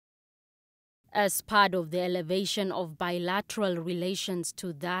As part of the elevation of bilateral relations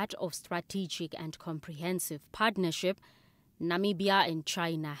to that of strategic and comprehensive partnership, Namibia and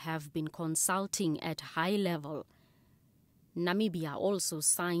China have been consulting at high level. Namibia also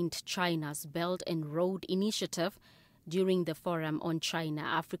signed China's Belt and Road Initiative during the Forum on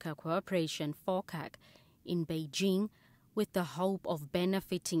China-Africa Cooperation (FOCAC) in Beijing, with the hope of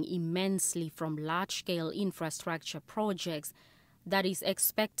benefiting immensely from large-scale infrastructure projects that is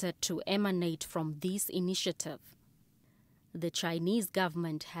expected to emanate from this initiative. The Chinese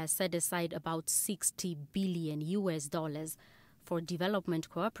government has set aside about $60 billion for development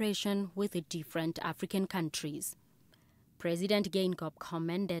cooperation with the different African countries. President Geingob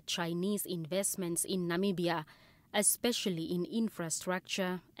commended Chinese investments in Namibia, especially in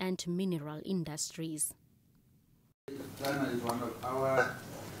infrastructure and mineral industries. China is one of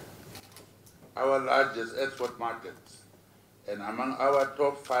our largest export markets and among our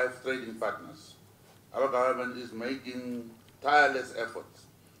top 5 trading partners. Our government is making tireless efforts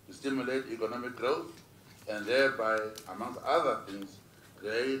to stimulate economic growth and thereby, among other things,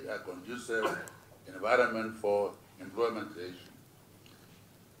 create a conducive environment for employment creation.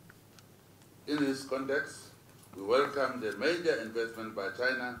 In this context, we welcome the major investment by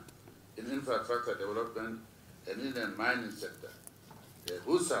China in infrastructure development and in the mining sector. The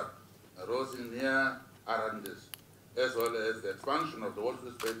Husab arising near Arandis, as well as the expansion of the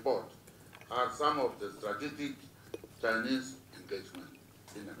Walvis Bay port, are some of the strategic Chinese engagement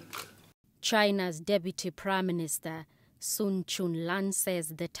in Namibia. China's Deputy Prime Minister Sun Chunlan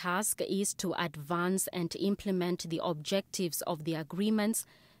says the task is to advance and implement the objectives of the agreements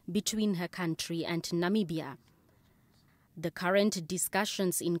between her country and Namibia. The current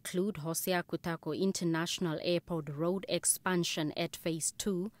discussions include Hosea Kutako International Airport road expansion at Phase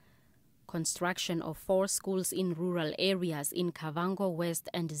 2, construction of 4 schools in rural areas in Kavango West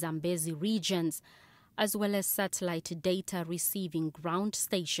and Zambezi regions, as well as satellite data receiving ground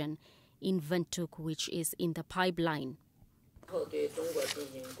station in Windhoek, which is in the pipeline.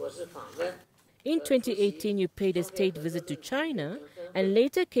 In 2018, you paid a state visit to China and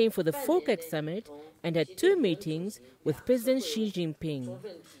later came for the FOCAC summit and had 2 meetings with President Xi Jinping.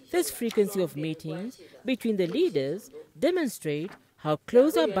 This frequency of meetings between the leaders demonstrate how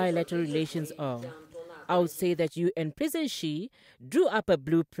close our bilateral relations are. I would say that you and President Xi drew up a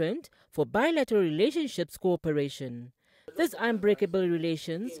blueprint for bilateral relationships cooperation. These unbreakable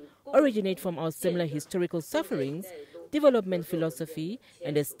relations originate from our similar historical sufferings, development philosophy,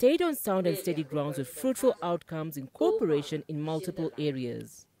 and a stayed on sound and steady grounds with fruitful outcomes in cooperation in multiple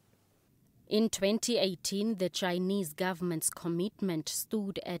areas. In 2018, the Chinese government's commitment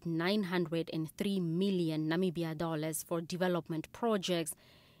stood at 903 million Namibia dollars for development projects,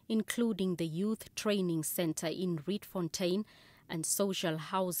 including the Youth Training Center in Rietfontein and social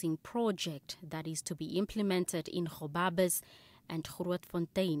housing project that is to be implemented in Gobabis and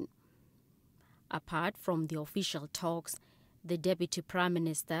Grootfontein. Apart from the official talks, the Deputy Prime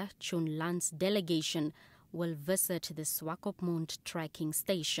Minister Chunlan's delegation will visit the Swakopmund tracking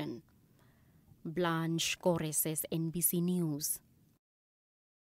station. Blanche Correses, NBC News.